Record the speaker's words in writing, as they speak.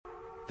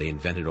They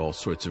invented all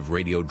sorts of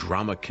radio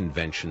drama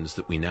conventions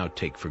that we now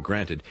take for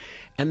granted,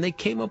 and they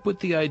came up with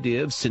the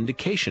idea of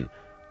syndication,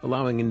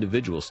 allowing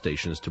individual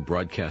stations to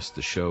broadcast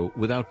the show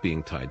without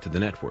being tied to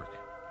the network.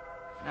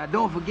 Now,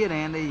 don't forget,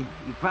 Andy,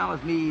 you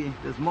promised me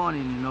this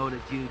morning,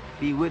 that you'd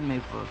be with me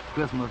for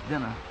Christmas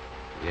dinner.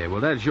 Yeah,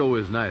 well, that sure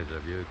is nice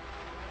of you.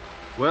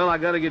 Well, I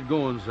gotta get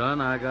going, son.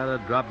 I gotta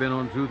drop in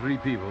on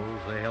 2-3 people,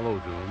 say hello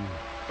to them.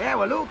 Yeah,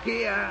 well,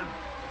 okay. I'll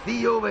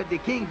see you over at the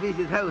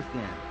Kingfisher's house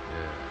then.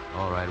 Yeah,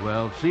 all right.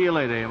 Well, see you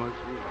later, Amos.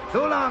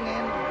 So long,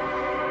 Andy.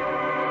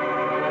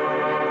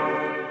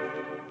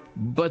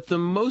 But the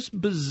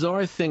most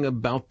bizarre thing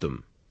about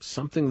them,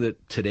 something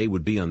that today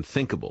would be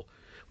unthinkable,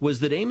 was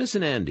that Amos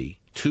and Andy,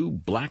 two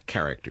black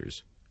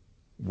characters,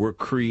 were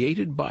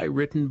created by,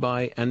 written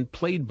by, and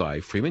played by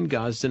Freeman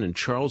Gosden and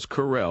Charles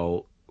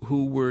Correll,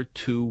 who were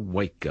two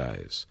white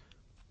guys.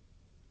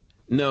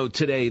 No,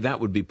 today that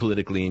would be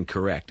politically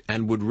incorrect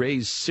and would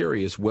raise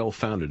serious,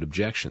 well-founded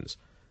objections.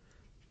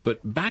 But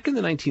back in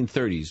the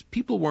 1930s,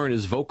 people weren't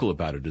as vocal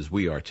about it as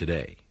we are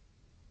today.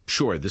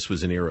 Sure, this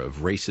was an era of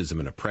racism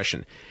and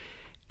oppression,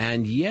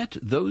 and yet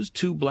those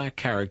two black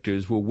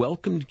characters were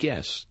welcomed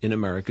guests in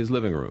America's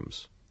living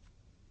rooms.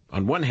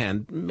 On one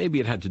hand, maybe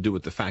it had to do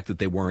with the fact that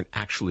they weren't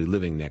actually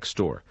living next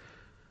door.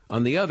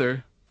 On the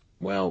other,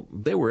 well,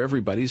 they were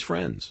everybody's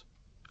friends.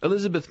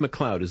 Elizabeth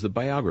MacLeod is the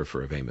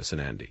biographer of Amos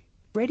and Andy.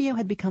 Radio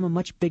had become a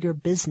much bigger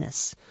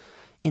business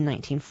in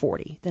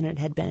 1940 than it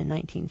had been in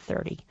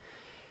 1930.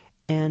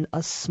 And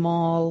a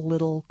small,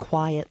 little,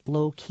 quiet,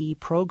 low-key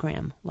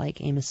program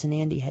like Amos and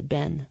Andy had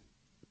been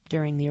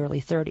during the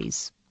early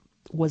 30s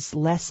was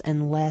less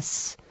and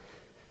less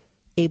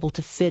able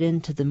to fit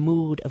into the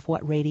mood of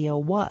what radio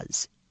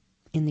was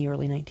in the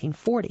early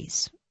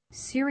 1940s.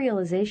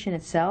 Serialization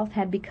itself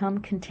had become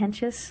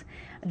contentious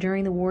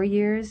during the war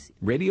years.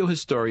 Radio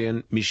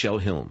historian Michelle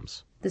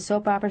Hilms. The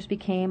soap operas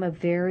became a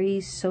very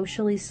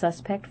socially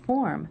suspect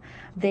form.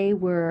 They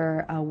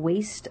were a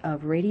waste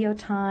of radio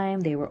time.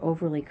 They were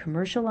overly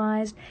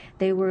commercialized.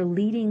 They were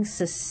leading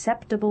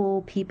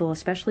susceptible people,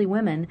 especially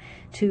women,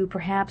 to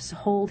perhaps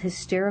hold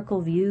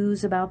hysterical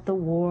views about the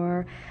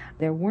war.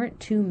 There weren't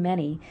too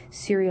many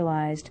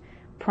serialized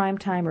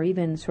primetime or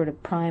even sort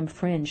of prime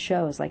fringe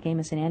shows like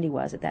Amos and Andy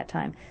was at that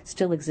time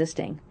still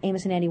existing.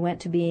 Amos and Andy went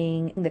to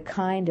being the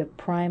kind of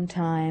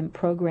primetime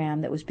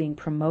program that was being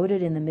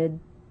promoted in the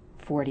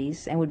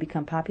mid-40s and would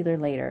become popular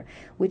later,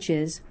 which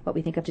is what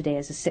we think of today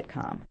as a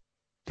sitcom.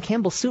 The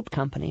Campbell Soup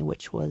Company,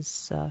 which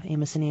was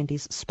Amos and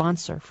Andy's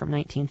sponsor from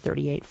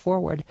 1938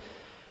 forward,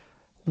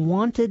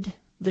 wanted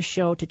the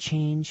show to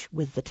change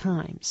with the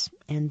times,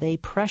 and they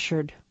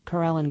pressured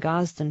Correll and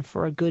Gosden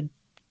for a good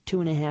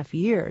 2.5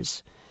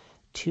 years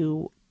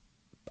to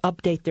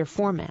update their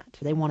format.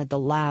 They wanted the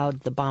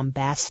loud, the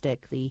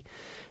bombastic, the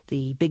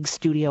big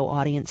studio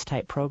audience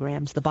type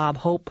programs, the Bob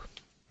Hope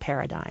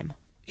paradigm.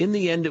 In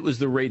the end, it was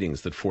the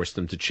ratings that forced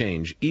them to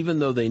change, even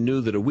though they knew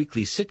that a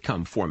weekly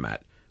sitcom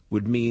format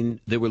would mean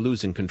they were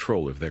losing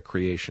control of their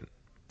creation.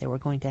 They were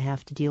going to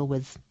have to deal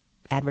with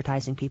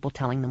advertising people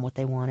telling them what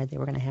they wanted. They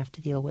were going to have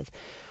to deal with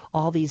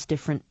all these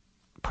different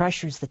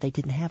pressures that they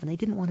didn't have, and they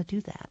didn't want to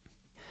do that.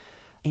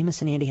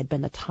 Amos and Andy had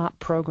been the top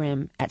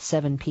program at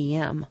 7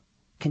 p.m.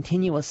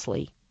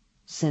 continuously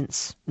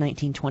since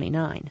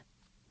 1929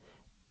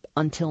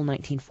 until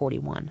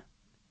 1941,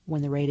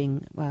 when the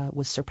rating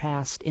was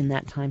surpassed in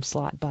that time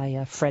slot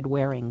by Fred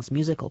Waring's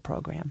musical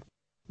program.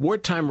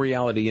 Wartime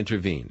reality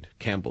intervened.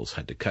 Campbell's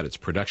had to cut its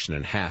production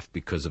in half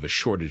because of a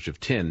shortage of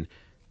tin,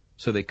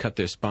 so they cut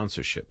their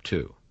sponsorship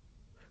too.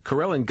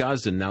 Correll and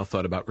Gosden now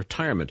thought about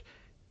retirement,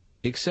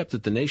 except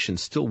that the nation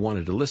still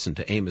wanted to listen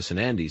to Amos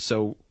and Andy,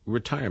 so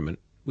retirement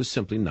was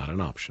simply not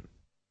an option.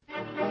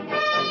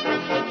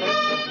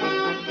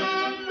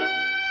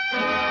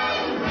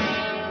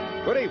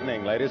 Good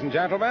evening, ladies and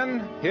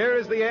gentlemen. Here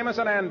is the Amos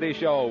and Andy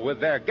Show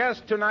with their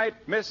guest tonight,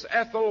 Miss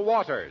Ethel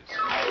Waters.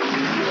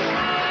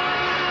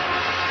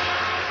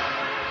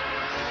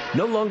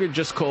 No longer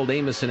just called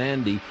Amos and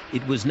Andy,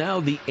 it was now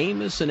the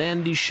Amos and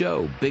Andy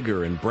Show,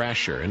 bigger and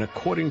brasher, and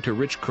according to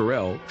Rich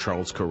Correll,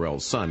 Charles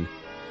Correll's son,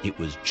 it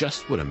was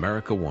just what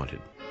America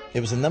wanted. It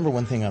was the number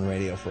one thing on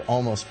radio for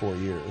almost 4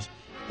 years.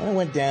 Then it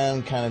went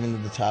down kind of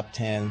into the top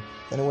 10.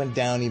 Then it went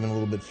down even a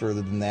little bit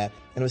further than that.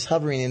 And it was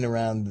hovering in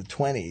around the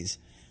 20s.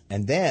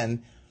 And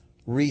then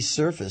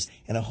resurfaced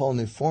in a whole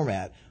new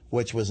format,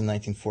 which was in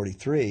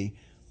 1943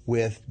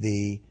 with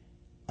the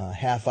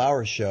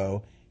half-hour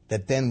show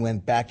that then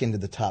went back into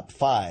the top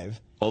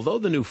 5. Although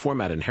the new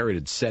format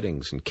inherited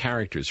settings and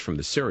characters from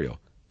the serial,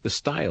 the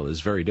style is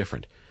very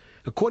different.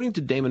 According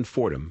to Damon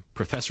Fordham,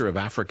 professor of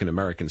African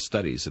American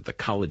Studies at the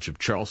College of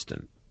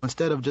Charleston,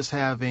 instead of just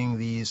having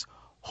these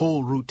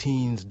whole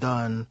routines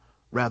done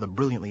rather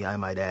brilliantly, I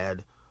might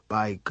add,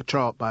 by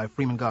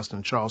Freeman Gosden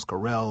and Charles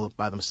Correll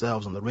by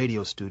themselves in the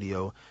radio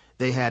studio,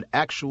 they had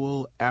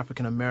actual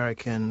African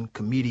American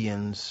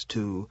comedians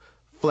to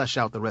flesh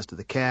out the rest of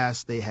the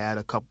cast. They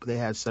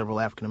had several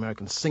African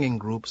American singing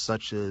groups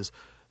such as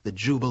the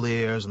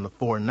Jubileers and the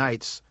Four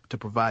Knights to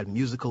provide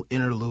musical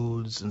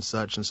interludes and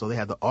such, and so they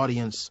had the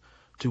audience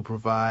to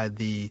provide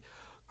the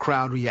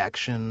crowd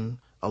reaction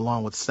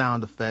along with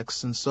sound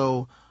effects. And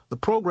so the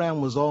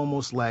program was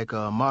almost like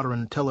a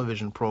modern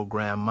television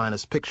program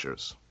minus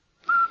pictures.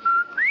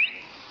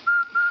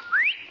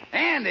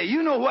 Andy,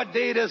 you know what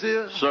day this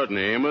is?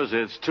 Certainly, Amos.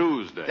 It's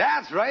Tuesday.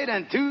 That's right,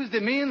 and Tuesday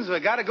means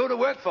we got to go to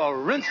work for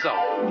Rinso.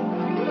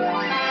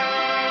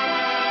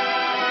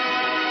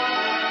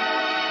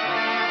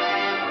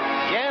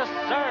 Yes,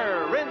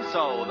 sir,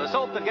 Rinso, the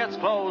soap that gets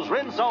clothes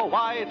Rinso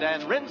white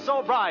and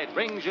Rinso bright,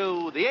 brings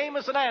you the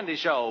Amos and Andy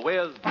Show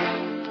with...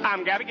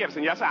 I'm Gabby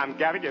Gibson. Yes, I'm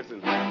Gabby Gibson.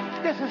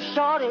 This is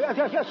Shorty.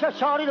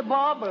 Shorty the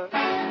barber.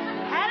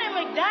 Hattie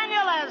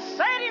McDaniel as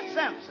Sadie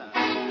Simpson.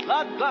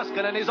 Lud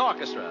Gluskin and his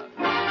orchestra.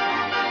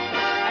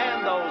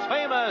 And those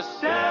famous...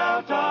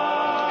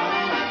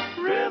 Delta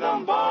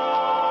Rhythm Boys.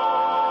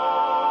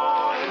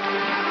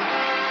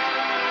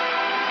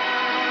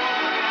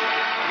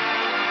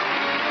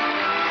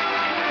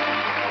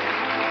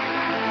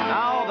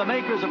 Now the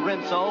makers of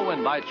Rinso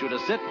invite you to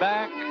sit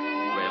back,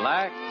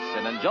 relax,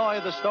 and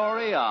enjoy the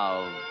story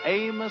of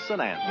Amos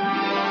and Andy.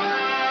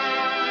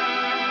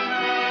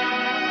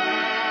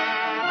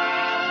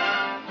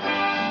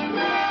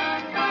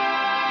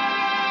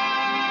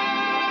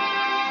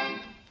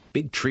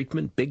 Big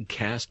treatment, big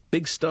cast,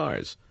 big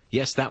stars.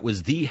 Yes, that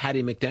was the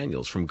Hattie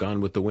McDaniels from Gone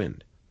with the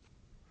Wind.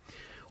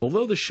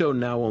 Although the show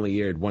now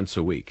only aired once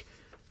a week,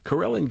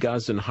 Carell and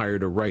Gosden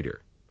hired a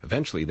writer.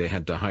 Eventually, they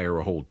had to hire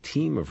a whole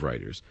team of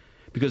writers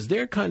because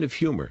their kind of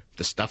humor,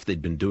 the stuff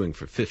they'd been doing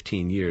for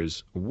 15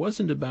 years,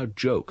 wasn't about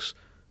jokes,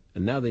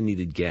 and now they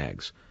needed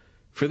gags.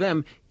 For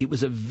them, it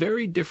was a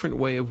very different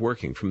way of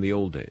working from the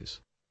old days.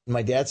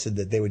 My dad said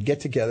that they would get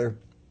together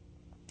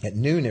at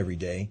noon every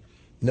day,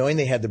 knowing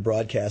they had to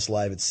broadcast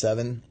live at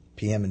 7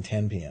 p.m. and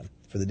 10 p.m.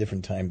 for the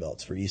different time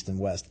belts for East and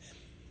West.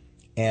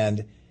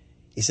 And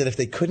he said if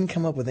they couldn't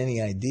come up with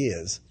any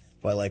ideas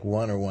by like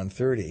 1 or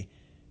 1:30,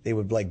 they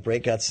would like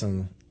break out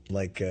some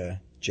like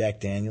Jack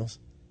Daniels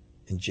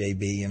and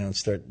JB, and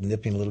start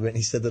nipping a little bit. And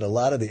he said that a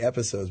lot of the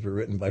episodes were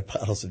written by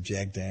bottles of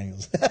Jack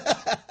Daniels.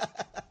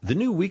 The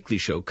new weekly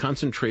show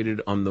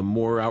concentrated on the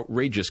more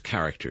outrageous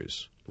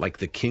characters, like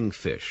the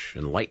Kingfish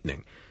and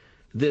Lightning.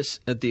 This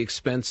at the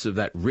expense of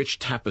that rich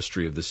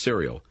tapestry of the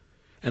serial,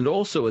 and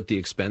also at the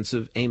expense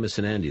of Amos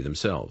and Andy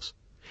themselves.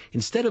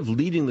 Instead of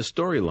leading the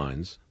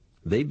storylines,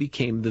 they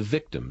became the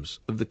victims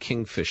of the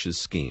Kingfish's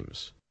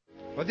schemes.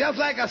 Well, just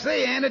like I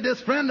say, Andy,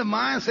 this friend of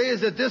mine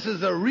says that this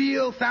is a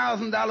real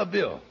 $1,000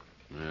 bill.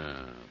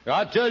 Yeah.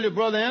 I tell you,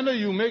 Brother Andy,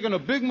 you're making a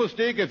big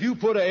mistake if you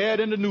put an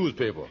ad in the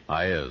newspaper.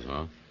 I is,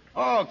 huh?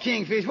 Oh,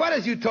 Kingfish, what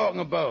is you talking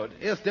about?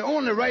 It's the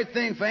only right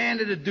thing for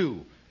Andy to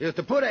do, is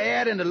to put an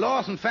ad in the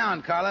lost and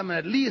found column and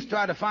at least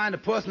try to find the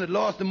person that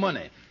lost the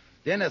money.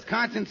 Then his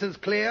conscience is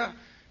clear,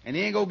 and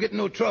he ain't gonna get in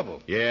no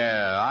trouble.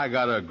 Yeah, I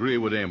gotta agree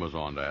with Amos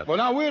on that. Well,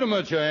 now, wait a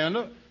minute,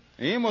 Andy.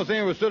 Amos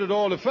ain't recited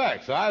all the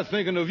facts. I was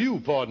thinking of you,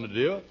 partner,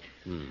 dear.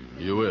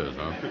 You is,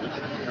 huh?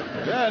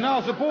 Yeah,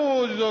 now,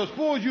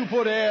 suppose you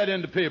put an ad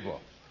in the paper.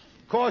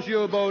 Cost you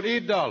about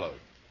 $8.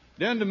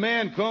 Then the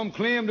man come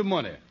claim the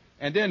money,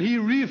 and then he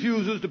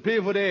refuses to pay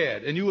for the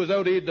ad, and you was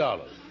out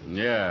 $8.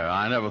 Yeah,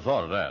 I never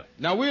thought of that.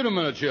 Now, wait a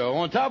minute, Joe.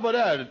 On top of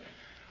that,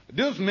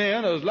 this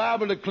man is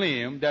liable to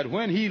claim that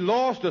when he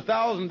lost the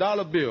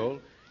 $1,000 bill,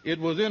 it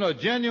was in a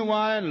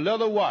genuine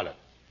leather wallet.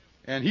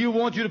 And he'll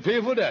want you to pay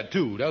for that,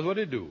 too. That's what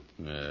he do.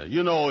 Yeah,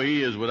 you know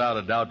he is, without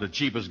a doubt, the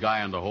cheapest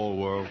guy in the whole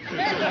world.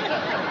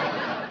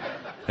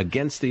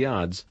 Against the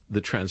odds, the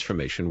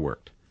transformation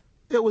worked.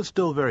 It was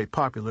still very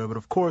popular, but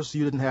of course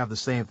you didn't have the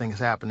same things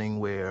happening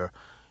where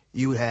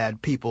you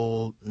had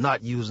people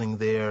not using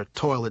their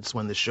toilets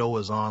when the show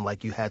was on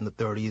like you had in the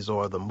 30s,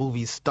 or the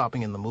movies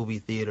stopping in the movie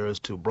theaters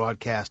to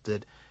broadcast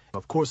it.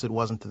 Of course it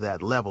wasn't to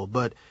that level,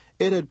 but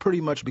it had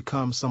pretty much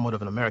become somewhat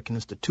of an American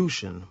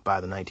institution by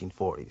the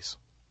 1940s.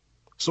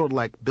 Sort of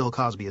like Bill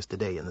Cosby is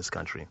today in this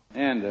country.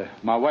 And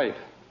my wife.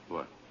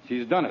 What?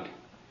 She's done it.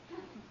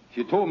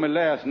 She told me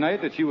last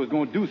night that she was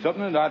going to do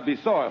something and I'd be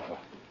sorry for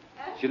her.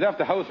 She left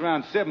the house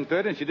around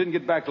 7:30 and she didn't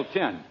get back till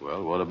 10.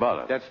 Well, what about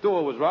it? That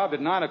store was robbed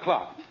at 9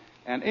 o'clock.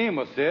 And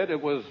Amos said it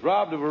was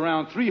robbed of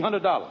around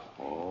 $300.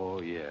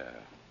 Oh, yeah.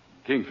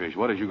 Kingfish,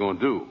 what is you going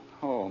to do?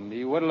 Oh,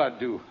 me, what'll I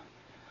do?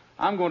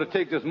 I'm going to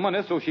take this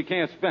money so she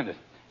can't spend it.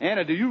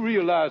 Anna, do you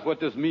realize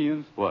what this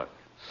means? What?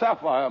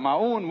 Sapphire, my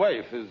own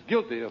wife, is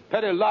guilty of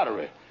petty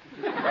lottery.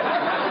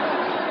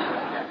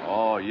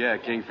 Oh, yeah,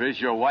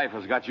 Kingfish, your wife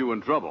has got you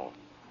in trouble.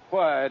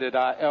 Why did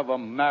I ever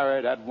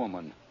marry that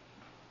woman?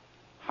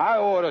 I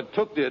ought to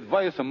took the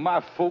advice of my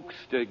folks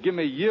to give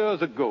me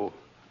years ago.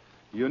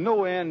 You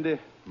know, Andy,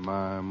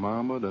 my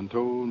mama done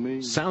told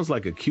me. Sounds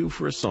like a cue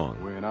for a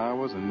song. When I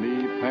was in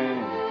knee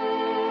pain,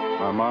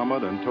 my mama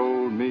done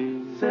told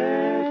me.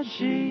 Said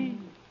she,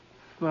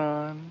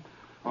 son,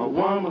 a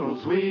woman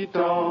will sweet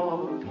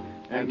talk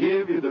and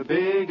give you the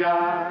big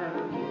eye.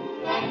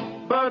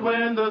 But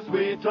when the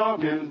sweet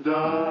talking's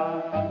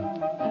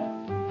done,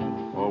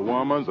 a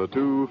woman's a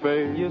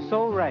two-faced. You're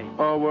so right.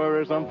 A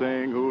worrisome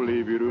thing who'll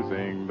leave you to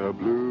sing the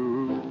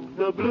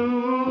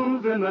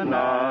blues in the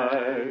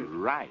night.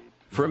 Right.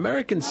 For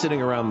Americans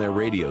sitting around their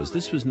radios,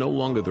 this was no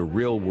longer the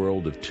real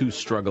world of two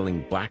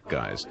struggling black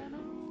guys.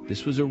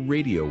 This was a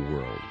radio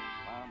world.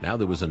 Now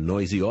there was a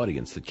noisy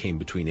audience that came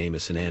between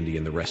Amos and Andy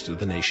and the rest of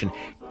the nation,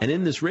 and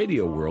in this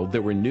radio world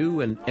there were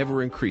new and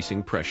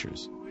ever-increasing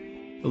pressures.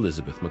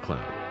 Elizabeth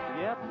McLeod.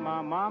 Yep,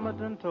 my mama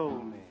done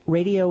told me.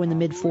 Radio in the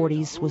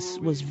mid-40s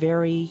was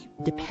very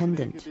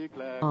dependent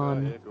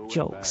on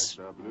jokes.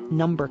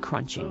 Number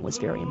crunching was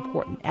very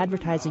important.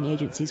 Advertising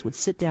agencies would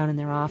sit down in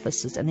their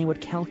offices and they would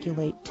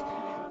calculate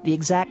the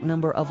exact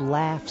number of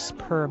laughs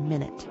per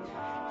minute.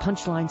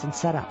 Punchlines and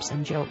setups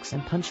and jokes,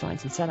 and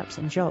punchlines and setups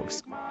and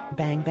jokes.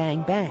 Bang,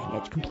 bang, bang.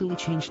 It completely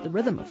changed the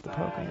rhythm of the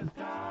program.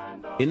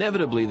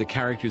 Inevitably, the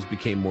characters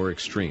became more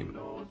extreme.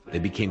 They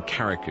became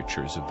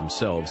caricatures of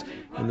themselves,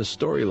 and the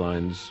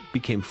storylines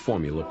became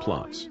formula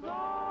plots.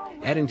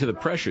 Adding to the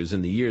pressures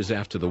in the years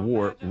after the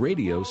war,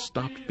 radio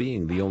stopped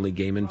being the only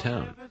game in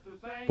town.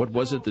 What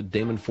was it that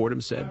Damon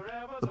Fordham said?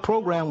 The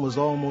program was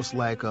almost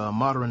like a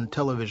modern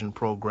television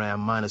program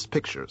minus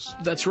pictures.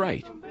 That's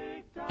right.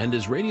 And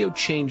as radio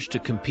changed to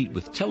compete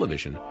with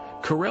television,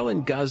 Carell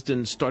and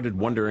Gosden started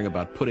wondering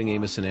about putting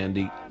Amos and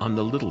Andy on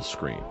the little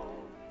screen.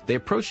 They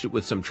approached it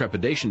with some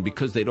trepidation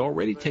because they'd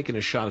already taken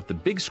a shot at the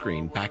big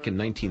screen back in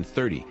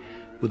 1930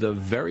 with a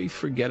very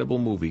forgettable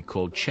movie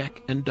called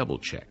Check and Double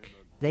Check.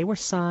 They were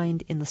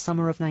signed in the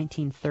summer of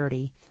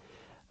 1930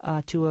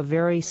 to a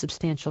very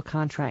substantial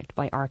contract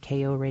by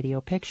RKO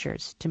Radio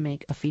Pictures to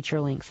make a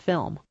feature-length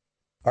film.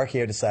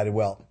 RKO decided,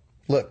 well,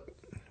 look,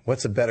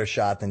 what's a better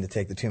shot than to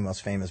take the two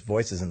most famous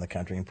voices in the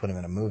country and put them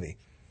in a movie?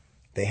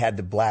 They had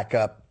to black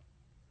up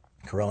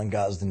Carell and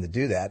Gosden to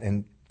do that,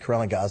 and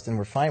Carell and Gosden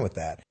were fine with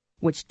that.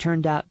 Which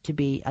turned out to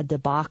be a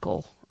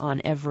debacle on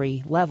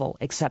every level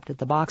except at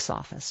the box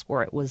office,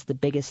 where it was the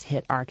biggest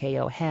hit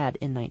RKO had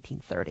in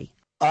 1930.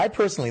 I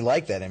personally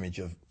like that image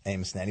of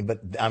Amos and Andy,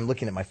 but I'm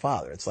looking at my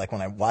father. It's like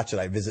when I watch it,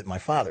 I visit my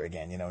father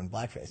again, in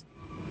blackface.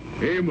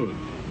 Amos,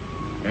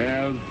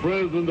 as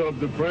president of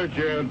the Fresh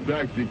Air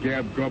Taxi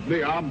Cab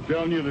Company, I'm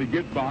telling you to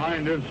get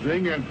behind this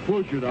thing and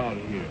push it out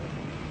of here.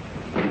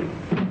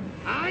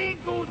 I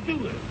ain't gonna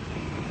do it.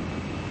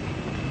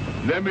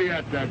 Let me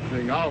at that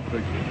thing. I'll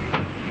fix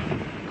it.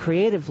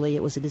 Creatively,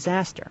 it was a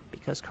disaster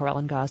because Carell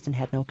and Gosden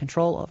had no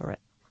control over it.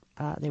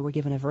 They were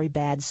given a very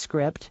bad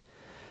script.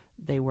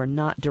 They were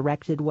not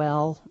directed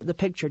well. The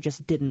picture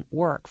just didn't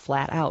work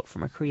flat out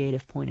from a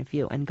creative point of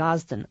view, and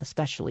Gosden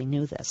especially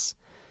knew this.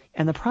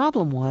 And the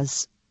problem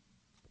was,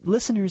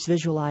 listeners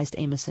visualized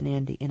Amos and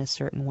Andy in a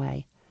certain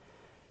way.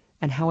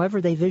 And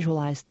however they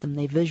visualized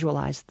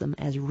them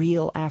as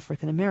real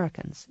African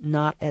Americans,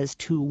 not as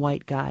two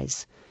white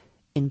guys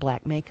in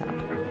black makeup.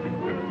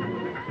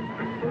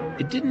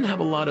 It didn't have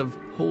a lot of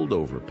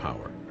holdover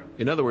power.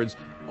 In other words,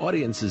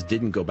 audiences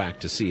didn't go back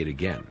to see it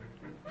again.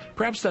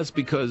 Perhaps that's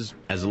because,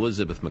 as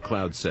Elizabeth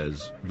McLeod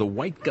says, the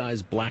white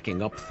guys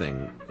blacking up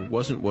thing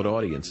wasn't what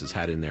audiences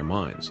had in their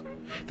minds.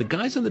 The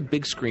guys on the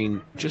big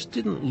screen just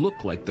didn't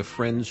look like the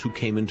friends who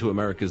came into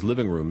America's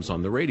living rooms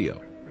on the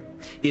radio.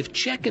 If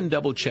Check and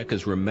Double Check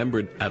is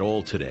remembered at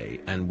all today,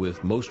 and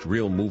with most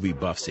real movie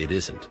buffs it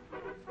isn't,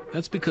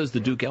 that's because the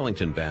Duke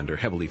Ellington Band are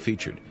heavily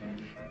featured.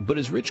 But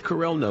as Rich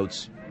Carell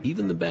notes,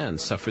 even the band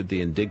suffered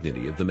the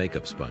indignity of the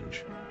makeup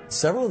sponge.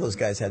 Several of those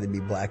guys had to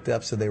be blacked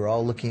up, so they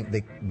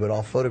would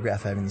all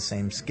photograph having the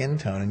same skin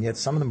tone, and yet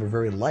some of them were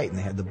very light, and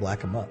they had to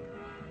black them up.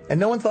 And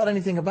no one thought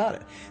anything about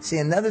it. See,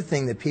 another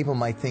thing that people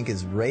might think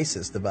is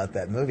racist about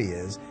that movie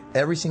is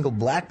every single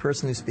black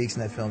person who speaks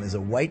in that film is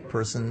a white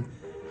person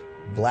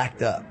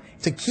blacked up.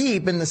 To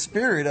keep in the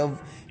spirit of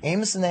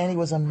Amos and Andy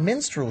was a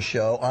minstrel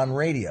show on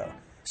radio.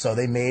 So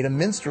they made a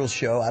minstrel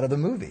show out of the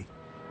movie.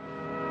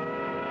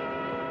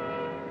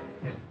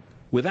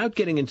 Without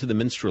getting into the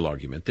minstrel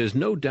argument, there's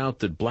no doubt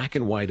that black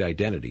and white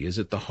identity is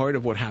at the heart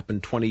of what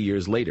happened 20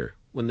 years later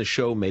when the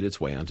show made its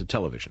way onto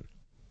television.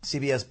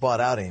 CBS bought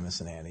out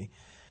Amos and Andy.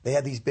 They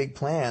had these big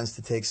plans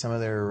to take some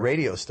of their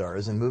radio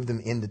stars and move them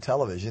into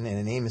television,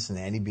 and Amos and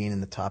Andy, being in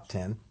the top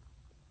 10,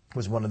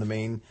 was one of the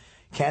main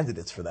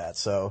candidates for that.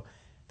 So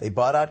they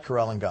bought out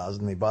Carell and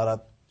Gosden, they bought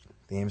out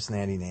the Amos and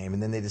Andy name,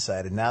 and then they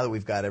decided, now that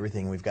we've got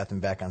everything, we've got them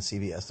back on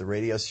CBS, the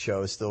radio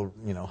show is still,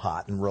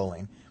 hot and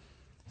rolling.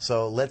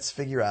 So let's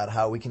figure out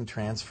how we can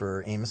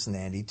transfer Amos and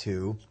Andy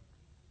to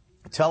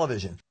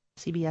television.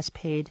 CBS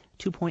paid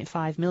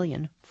 $2.5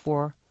 million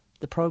for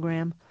the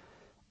program,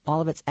 all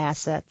of its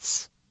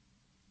assets,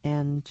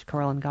 and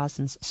Carell and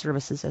Gosden's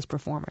services as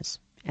performers.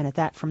 And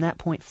from that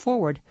point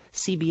forward,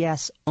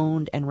 CBS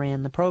owned and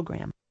ran the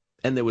program.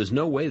 And there was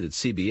no way that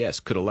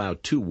CBS could allow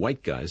two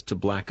white guys to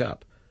black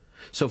up.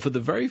 So for the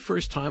very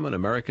first time on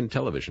American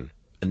television,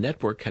 a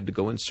network had to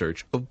go in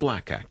search of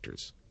black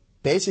actors.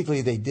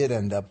 Basically, they did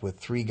end up with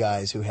three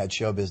guys who had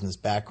show business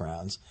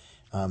backgrounds.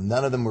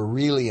 None of them were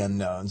really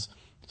unknowns.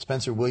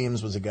 Spencer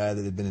Williams was a guy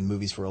that had been in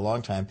movies for a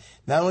long time,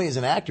 not only as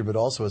an actor, but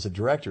also as a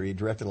director. He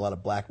directed a lot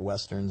of black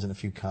westerns and a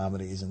few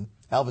comedies. And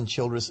Alvin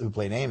Childress, who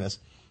played Amos,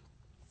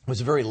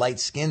 was a very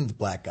light-skinned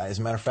black guy. As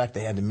a matter of fact,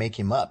 they had to make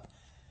him up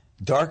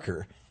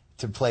darker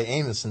to play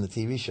Amos in the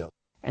TV show.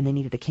 and they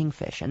needed a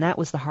kingfish. And that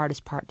was the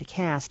hardest part to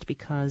cast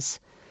because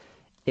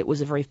it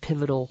was a very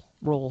pivotal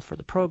role for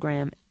the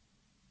program,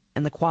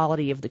 and the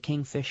quality of the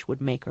kingfish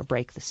would make or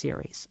break the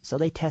series. So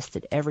they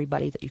tested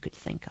everybody that you could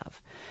think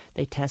of.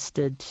 They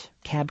tested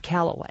Cab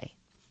Calloway.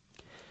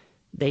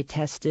 They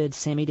tested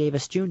Sammy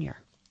Davis Jr.,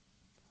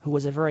 who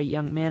was a very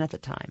young man at the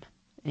time.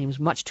 And he was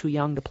much too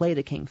young to play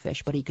the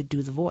kingfish, but he could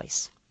do the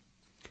voice.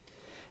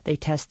 They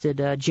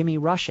tested Jimmy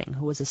Rushing,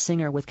 who was a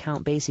singer with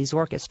Count Basie's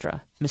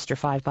orchestra, Mr.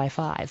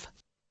 5x5.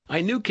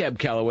 I knew Cab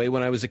Calloway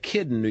when I was a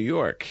kid in New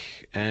York,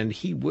 and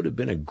he would have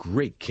been a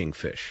great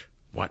kingfish,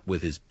 what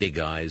with his big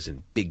eyes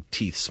and big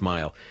teeth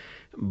smile.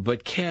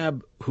 But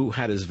Cab, who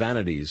had his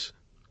vanities,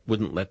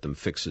 wouldn't let them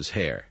fix his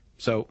hair,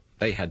 so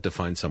they had to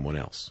find someone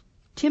else.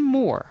 Tim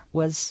Moore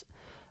was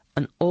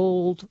an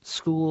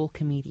old-school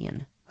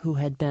comedian who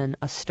had been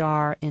a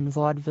star in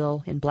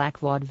vaudeville, in black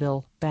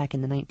vaudeville, back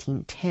in the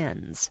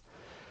 1910s.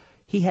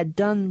 He had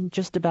done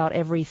just about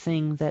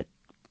everything that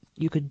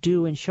you could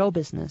do in show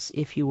business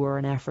if you were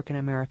an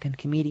African-American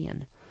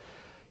comedian.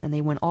 And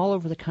they went all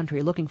over the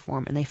country looking for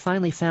him, and they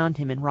finally found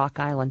him in Rock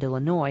Island,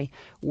 Illinois,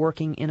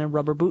 working in a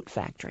rubber boot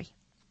factory.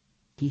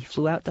 He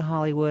flew out to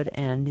Hollywood,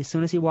 and as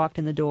soon as he walked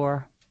in the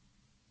door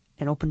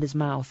and opened his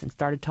mouth and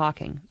started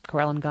talking,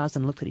 Corell and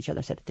Gosden looked at each other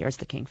and said, "There's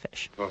the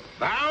kingfish."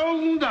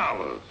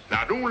 $1,000.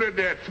 Now, don't let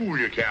that fool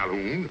you,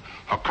 Calhoun.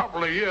 A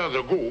couple of years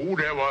ago,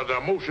 there was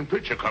a motion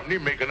picture company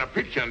making a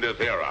picture in this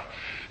era,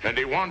 and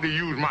they wanted to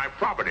use my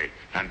property,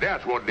 and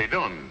that's what they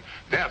done.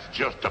 That's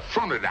just the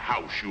front of the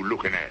house you're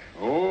looking at.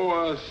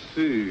 Oh, I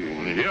see.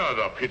 Here's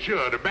a picture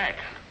of the back.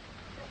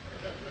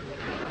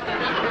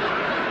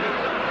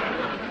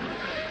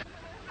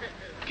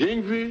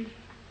 Kingfish?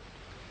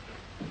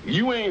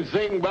 You ain't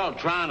thinking about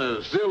trying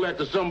to sell that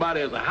to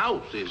somebody as a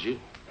house, is you?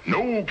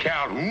 No,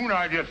 Calhoun,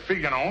 I just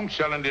figured on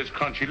selling this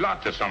country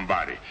lot to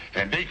somebody,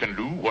 and they can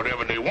do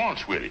whatever they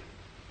want with it.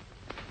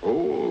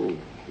 Oh,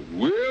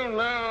 well,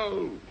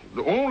 now,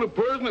 the only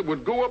person that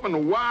would go up in the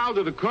wilds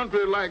of the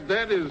country like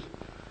that is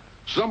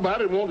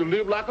somebody that wants to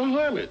live like a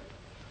hermit.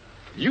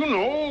 You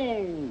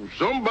know,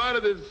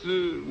 somebody that's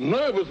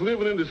nervous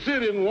living in the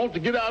city and wants to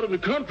get out in the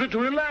country to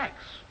relax.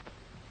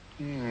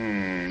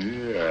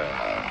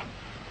 Yeah.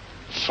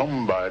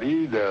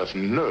 Somebody that's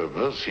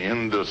nervous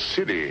in the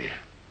city.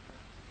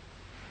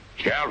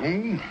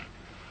 Calhoun,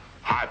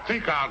 I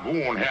think I'll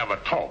go and have a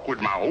talk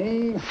with my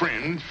old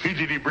friend,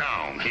 Fidgety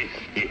Brown.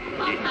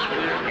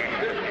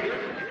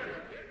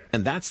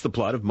 And that's the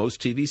plot of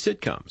most TV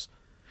sitcoms.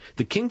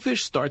 The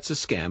kingfish starts a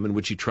scam in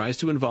which he tries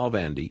to involve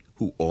Andy,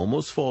 who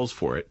almost falls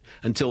for it,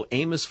 until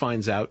Amos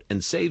finds out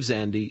and saves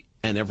Andy,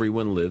 and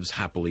everyone lives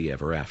happily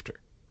ever after.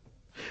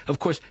 Of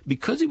course,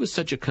 because he was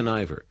such a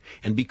conniver,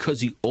 and because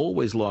he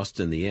always lost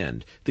in the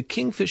end, the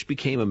kingfish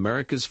became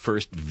America's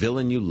first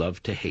villain you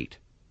loved to hate.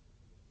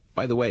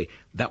 By the way,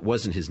 that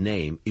wasn't his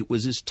name, it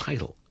was his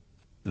title.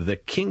 The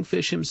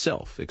kingfish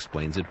himself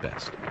explains it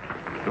best.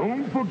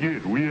 Don't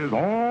forget, we is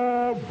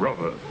all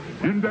brothers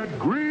in that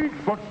great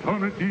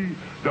fraternity,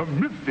 the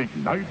Mystic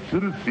Knights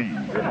of the Sea.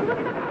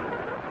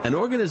 An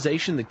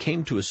organization that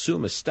came to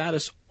assume a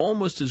status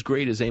almost as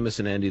great as Amos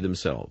and Andy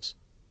themselves.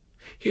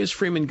 Here's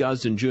Freeman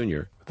Gosden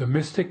Jr. The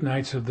Mystic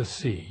Knights of the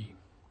Sea,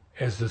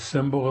 as the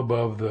symbol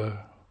above the,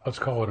 let's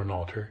call it an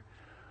altar,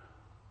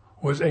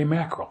 was a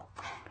mackerel.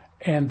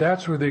 And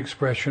that's where the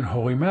expression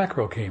holy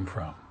mackerel came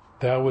from.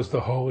 That was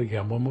the holy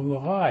emblem of the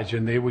lodge,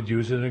 and they would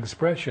use an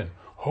expression.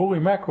 Holy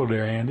mackerel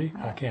there, Andy.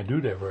 I can't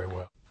do that very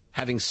well.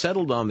 Having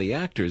settled on the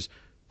actors,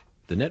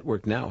 the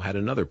network now had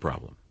another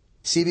problem.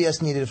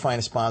 CBS needed to find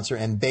a sponsor,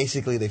 and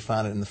basically they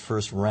found it in the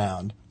first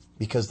round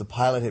because the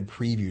pilot had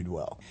previewed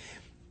well.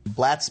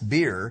 Blatt's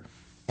Beer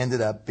ended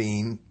up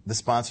being the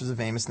sponsors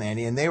of Amos and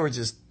Andy, and they were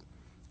just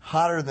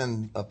hotter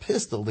than a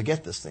pistol to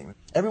get this thing.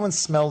 Everyone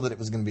smelled that it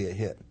was going to be a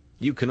hit.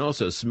 You can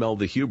also smell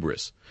the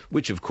hubris,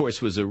 which of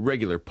course was a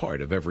regular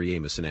part of every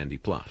Amos and Andy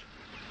plot.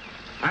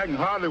 I can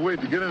hardly wait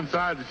to get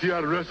inside to see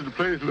how the rest of the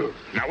place looks.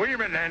 Now, wait a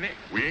minute, Andy.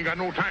 We ain't got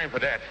no time for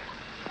that.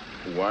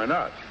 Why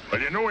not? Well,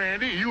 you know,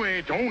 Andy, you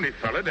ain't the only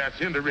fella that's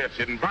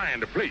interested in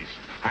buying the place.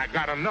 I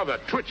got another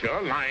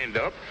twitcher lined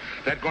up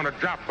that's going to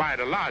drop by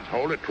the lodge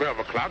hall at 12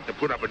 o'clock to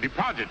put up a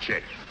deposit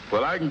check.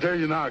 Well, I can tell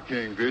you now,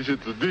 Kingfish,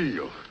 it's a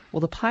deal.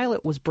 Well, the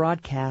pilot was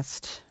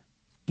broadcast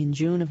in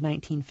June of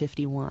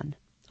 1951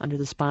 under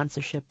the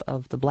sponsorship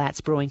of the Blatz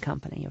Brewing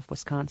Company of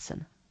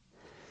Wisconsin.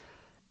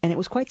 And it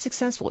was quite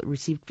successful. It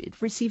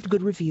received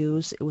good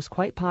reviews. It was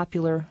quite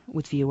popular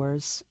with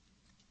viewers.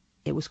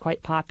 It was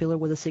quite popular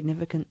with a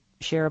significant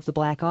share of the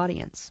black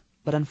audience.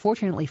 But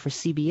unfortunately for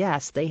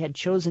CBS, they had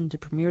chosen to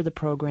premiere the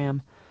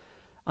program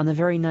on the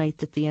very night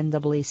that the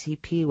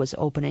NAACP was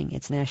opening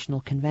its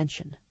national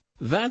convention.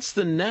 That's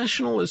the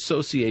National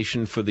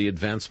Association for the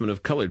Advancement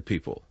of Colored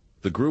People,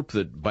 the group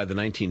that by the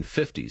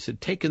 1950s had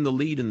taken the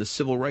lead in the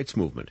civil rights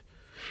movement.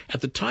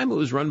 At the time, it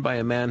was run by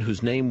a man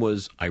whose name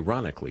was,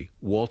 ironically,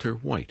 Walter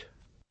White.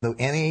 The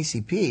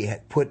NAACP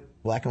had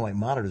put black and white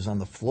monitors on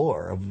the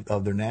floor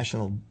of their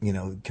national,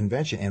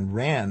 convention and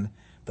ran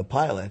the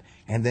pilot,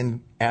 and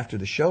then after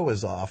the show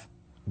was off,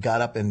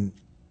 got up and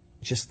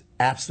just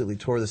absolutely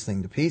tore this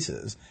thing to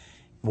pieces.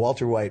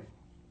 Walter White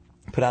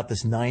put out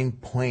this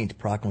 9-point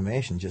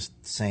proclamation just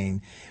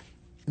saying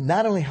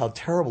not only how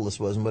terrible this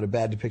was and what a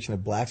bad depiction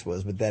of blacks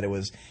was, but that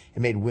it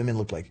made women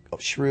look like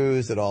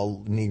shrews, that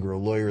all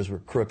Negro lawyers were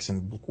crooks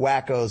and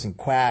wackos and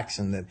quacks,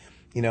 and that,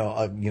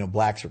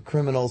 blacks were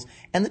criminals.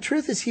 And the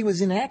truth is he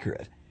was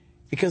inaccurate,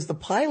 because the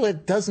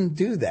pilot doesn't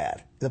do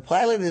that. The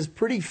pilot is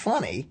pretty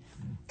funny,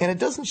 and it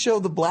doesn't show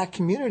the black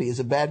community as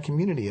a bad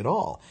community at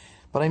all.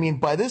 But I mean,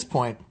 by this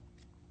point,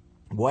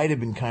 White had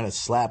been kind of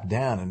slapped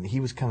down, and he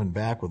was coming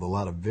back with a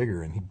lot of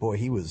vigor, and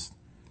he was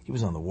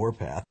on the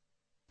warpath.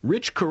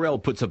 Rich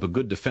Carell puts up a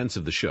good defense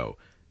of the show,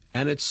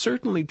 and it's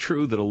certainly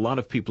true that a lot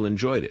of people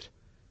enjoyed it.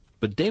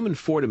 But Damon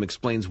Fordham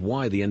explains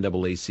why the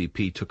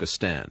NAACP took a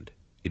stand.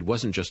 It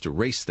wasn't just a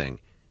race thing,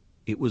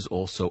 it was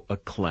also a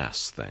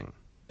class thing.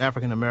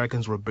 African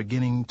Americans were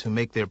beginning to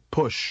make their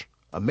push,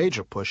 a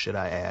major push, should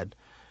I add,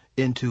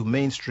 into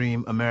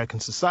mainstream American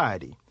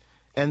society.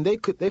 And they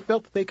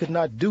felt that they could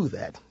not do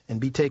that and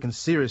be taken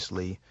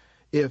seriously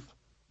if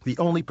the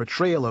only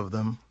portrayal of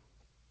them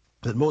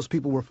that most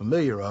people were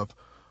familiar of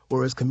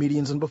were as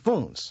comedians and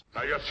buffoons.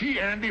 Now, you see,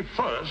 Andy,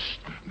 first,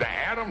 the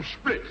atom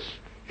splits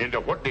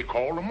into what they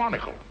call a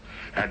monocle.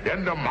 And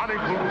then the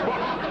monocle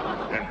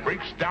busts and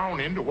breaks down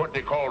into what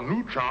they call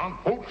neutrons,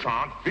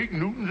 photons, fig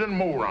Newtons, and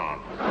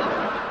morons.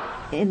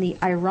 In the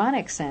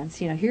ironic sense,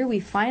 here we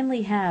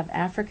finally have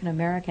African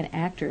American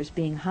actors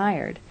being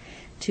hired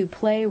to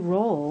play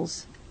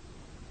roles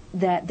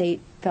that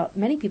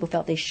many people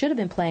felt they should have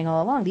been playing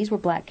all along. These were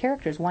black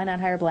characters. Why not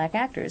hire black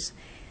actors?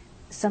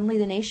 Suddenly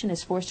the nation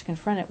is forced to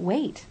confront it.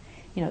 Wait,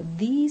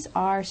 these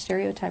are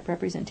stereotype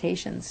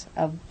representations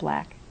of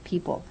black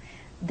people.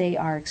 They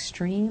are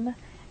extreme,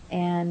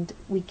 and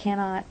we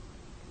cannot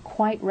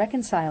quite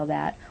reconcile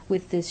that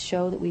with this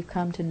show that we've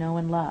come to know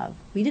and love.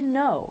 We didn't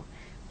know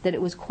that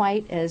it was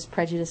quite as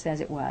prejudiced as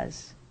it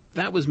was.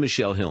 That was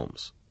Michelle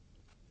Hilms.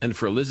 And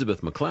for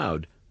Elizabeth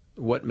MacLeod,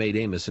 what made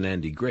Amos and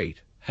Andy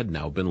great had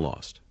now been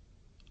lost.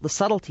 The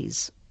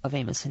subtleties of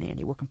Amos and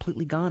Andy were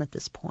completely gone at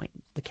this point.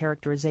 The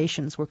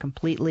characterizations were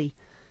completely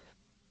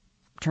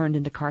turned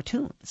into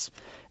cartoons.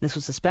 This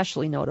was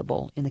especially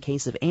notable in the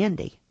case of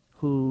Andy,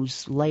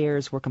 whose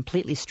layers were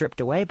completely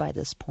stripped away by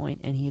this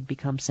point, and he had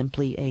become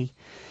simply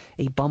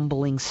a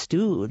bumbling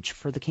stooge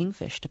for the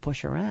Kingfish to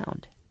push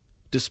around.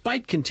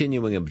 Despite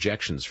continuing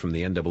objections from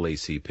the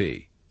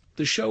NAACP,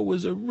 the show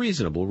was a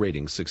reasonable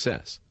ratings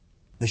success.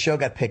 The show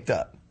got picked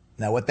up.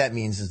 Now, what that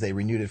means is they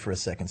renewed it for a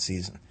second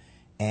season.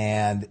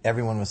 And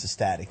everyone was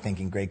ecstatic,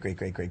 thinking, great, great,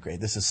 great, great,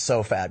 great. This is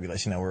so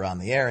fabulous. We're on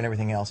the air and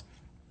everything else.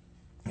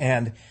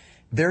 And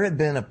there had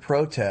been a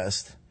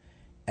protest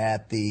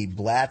at the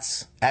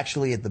Blatz,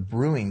 actually at the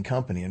brewing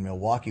company in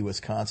Milwaukee,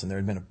 Wisconsin. There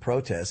had been a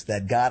protest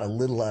that got a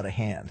little out of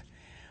hand,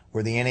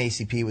 where the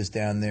NAACP was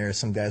down there.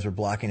 Some guys were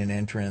blocking an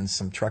entrance.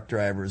 Some truck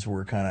drivers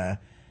were kind of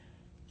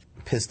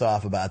pissed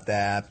off about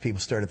that. People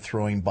started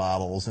throwing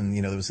bottles, and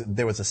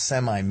there was a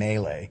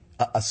semi-melee,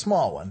 a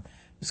small one.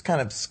 It was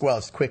kind of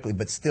squelched quickly,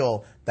 but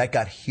still, that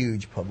got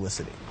huge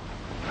publicity.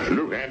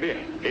 Look, Andy,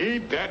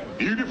 ain't that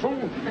beautiful?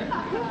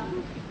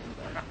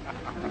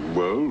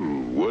 Well,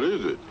 what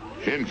is it?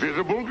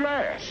 Invisible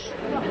glass.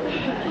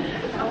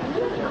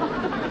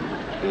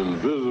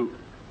 Invisible.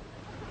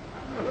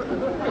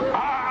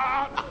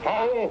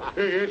 Oh,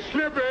 it's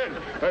slipping.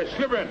 It's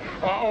slipping.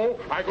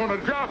 I'm going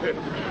to drop it.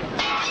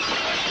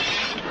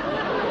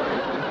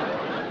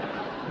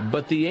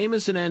 But the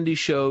Amos and Andy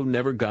show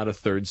never got a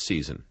third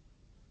season.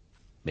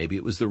 Maybe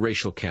it was the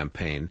racial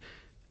campaign.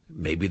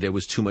 Maybe there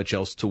was too much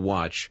else to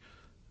watch.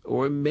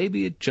 Or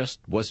maybe it just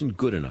wasn't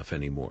good enough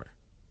anymore.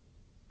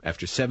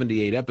 After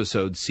 78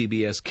 episodes,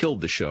 CBS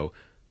killed the show,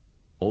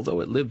 although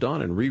it lived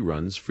on in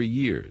reruns for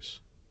years.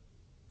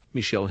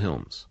 Michelle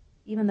Hilms.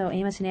 Even though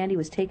Amos and Andy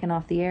was taken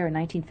off the air in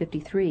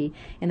 1953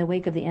 in the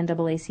wake of the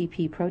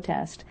NAACP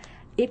protest,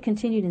 it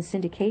continued in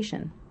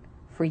syndication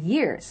for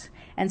years.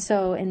 And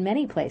so in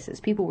many places,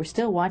 people were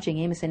still watching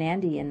Amos and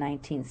Andy in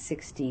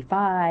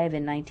 1965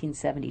 and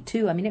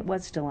 1972. I mean, it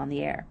was still on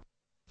the air.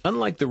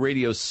 Unlike the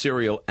radio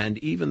serial and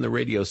even the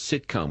radio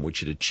sitcom, which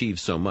had achieved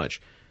so much,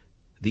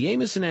 the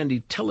Amos and Andy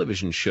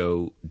television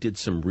show did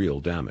some real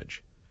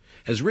damage.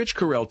 As Rich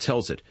Carell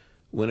tells it,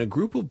 when a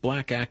group of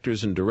black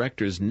actors and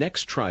directors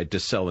next tried to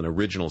sell an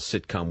original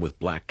sitcom with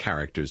black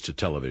characters to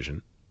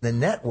television, the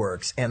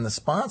networks and the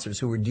sponsors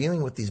who were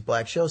dealing with these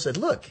black shows said,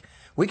 look,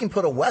 we can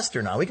put a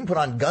Western on, we can put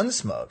on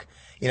Gunsmoke,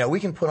 we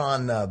can put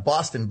on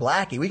Boston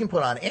Blackie, we can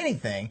put on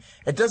anything.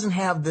 It doesn't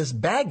have this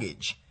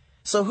baggage.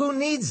 So who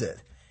needs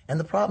it? And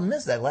the problem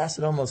is that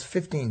lasted almost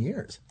 15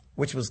 years.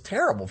 Which was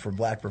terrible for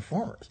black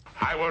performers.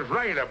 I was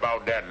right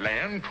about that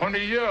land 20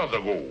 years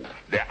ago.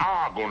 They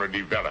are going to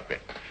develop it.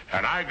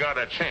 And I got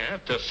a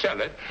chance to sell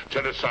it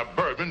to the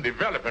Suburban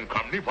Development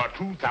Company for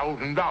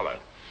 $2,000.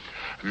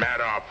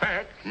 Matter of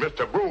fact,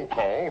 Mr.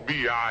 Brokaw will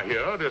be out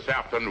here this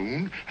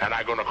afternoon, and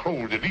I'm going to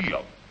close the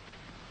deal.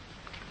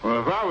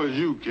 Well, if I was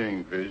you,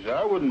 Kingfish,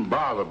 I wouldn't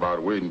bother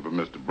about waiting for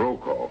Mr.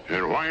 Brokaw.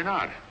 And why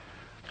not?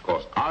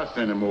 Because I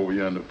sent him over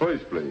here in the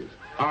first place.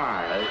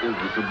 I is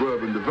the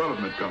Suburban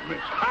Development Company.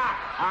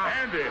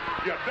 Andy,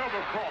 you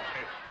double-crossed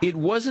me. It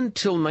wasn't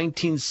till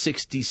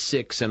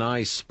 1966 and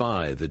I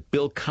Spy that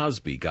Bill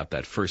Cosby got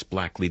that first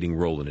black leading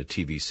role in a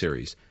TV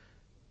series.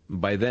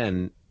 By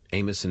then,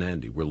 Amos and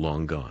Andy were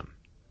long gone.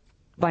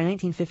 By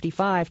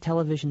 1955,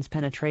 television's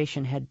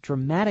penetration had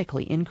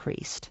dramatically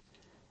increased,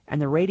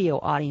 and the radio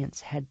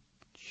audience had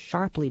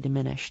sharply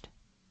diminished.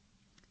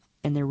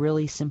 And there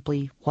really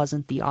simply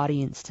wasn't the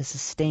audience to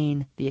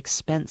sustain the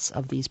expense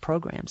of these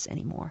programs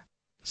anymore.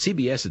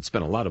 CBS had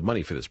spent a lot of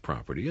money for this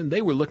property, and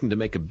they were looking to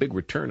make a big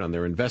return on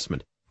their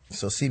investment.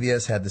 So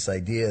CBS had this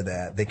idea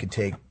that they could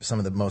take some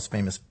of the most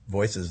famous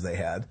voices they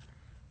had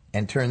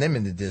and turn them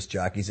into disc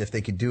jockeys if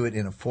they could do it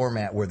in a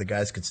format where the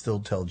guys could still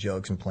tell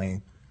jokes and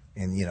play,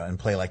 and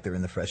play like they're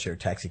in the Fresh Air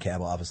Taxi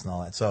Cab office and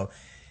all that. So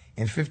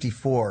in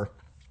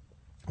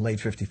late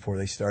 54,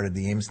 they started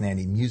the Amos and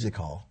Andy Music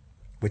Hall,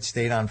 which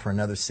stayed on for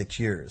another 6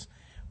 years,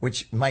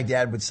 which my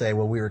dad would say,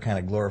 well, we were kind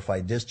of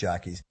glorified disc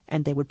jockeys.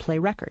 And they would play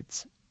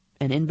records.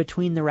 And in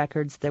between the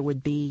records, there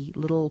would be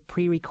little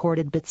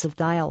pre-recorded bits of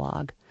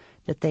dialogue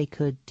that they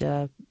could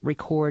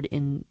record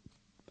in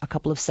a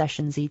couple of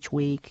sessions each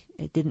week.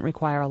 It didn't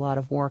require a lot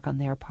of work on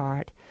their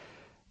part.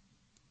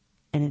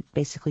 And it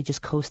basically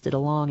just coasted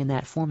along in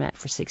that format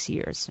for 6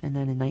 years. And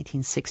then in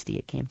 1960,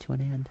 it came to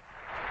an end.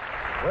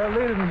 Well,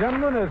 ladies and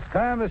gentlemen, it's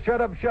time to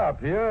shut up shop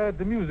here at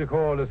the Music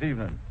Hall this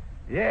evening.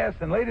 Yes,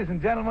 and ladies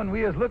and gentlemen,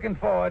 we is looking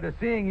forward to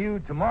seeing you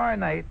tomorrow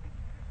night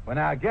when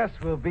our guests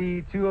will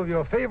be two of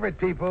your favorite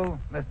people,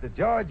 Mr.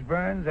 George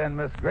Burns and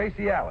Miss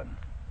Gracie Allen.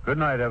 Good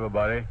night,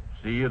 everybody.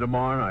 See you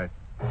tomorrow night.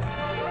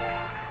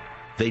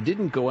 They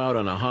didn't go out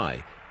on a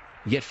high,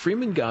 yet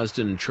Freeman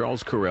Gosden and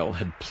Charles Correll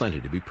had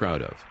plenty to be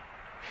proud of.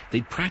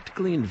 They'd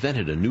practically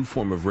invented a new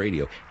form of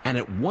radio, and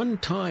at one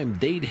time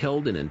they'd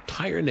held an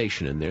entire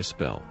nation in their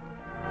spell.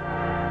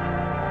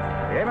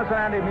 The Amos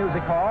and Andy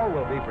Music Hall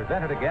will be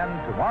presented again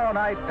tomorrow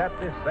night at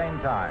this same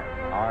time.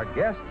 Our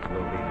guests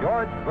will be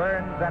George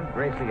Burns and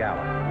Gracie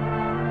Allen.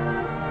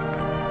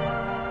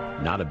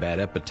 Not a bad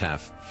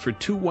epitaph for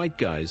two white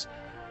guys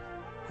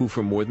who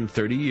for more than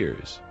 30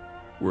 years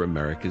were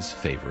America's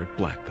favorite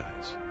black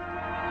guys.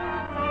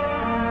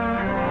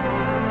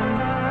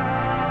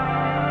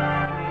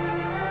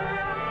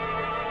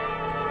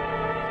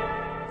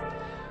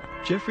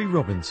 Geoffrey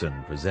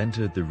Robinson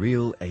presented The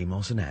Real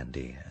Amos and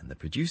Andy, and the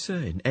producer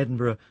in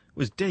Edinburgh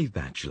was Dave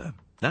Batchelor.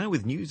 Now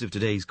with news of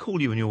today's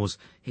Call You and Yours,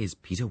 here's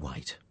Peter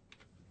White.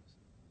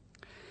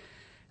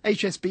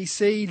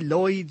 HSBC,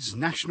 Lloyds,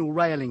 National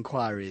Rail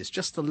inquiry is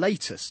just the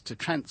latest to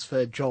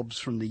transfer jobs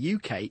from the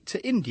UK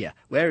to India,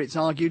 where it's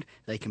argued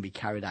they can be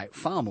carried out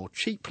far more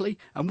cheaply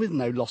and with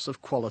no loss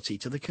of quality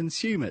to the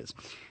consumers.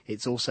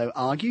 It's also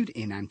argued,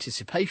 in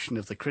anticipation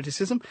of the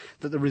criticism,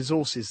 that the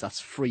resources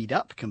thus freed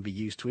up can be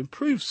used to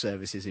improve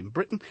services in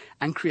Britain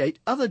and create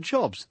other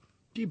jobs.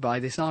 Do you buy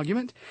this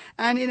argument?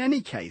 And in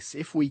any case,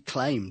 if we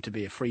claim to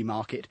be a free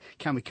market,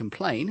 can we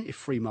complain if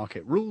free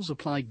market rules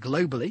apply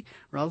globally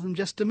rather than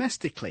just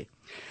domestically?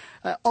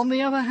 On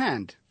the other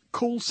hand,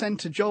 call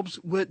centre jobs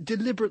were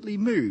deliberately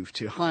moved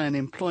to high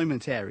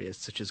unemployment areas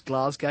such as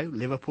Glasgow,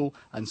 Liverpool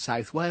and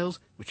South Wales,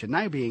 which are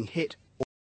now being hit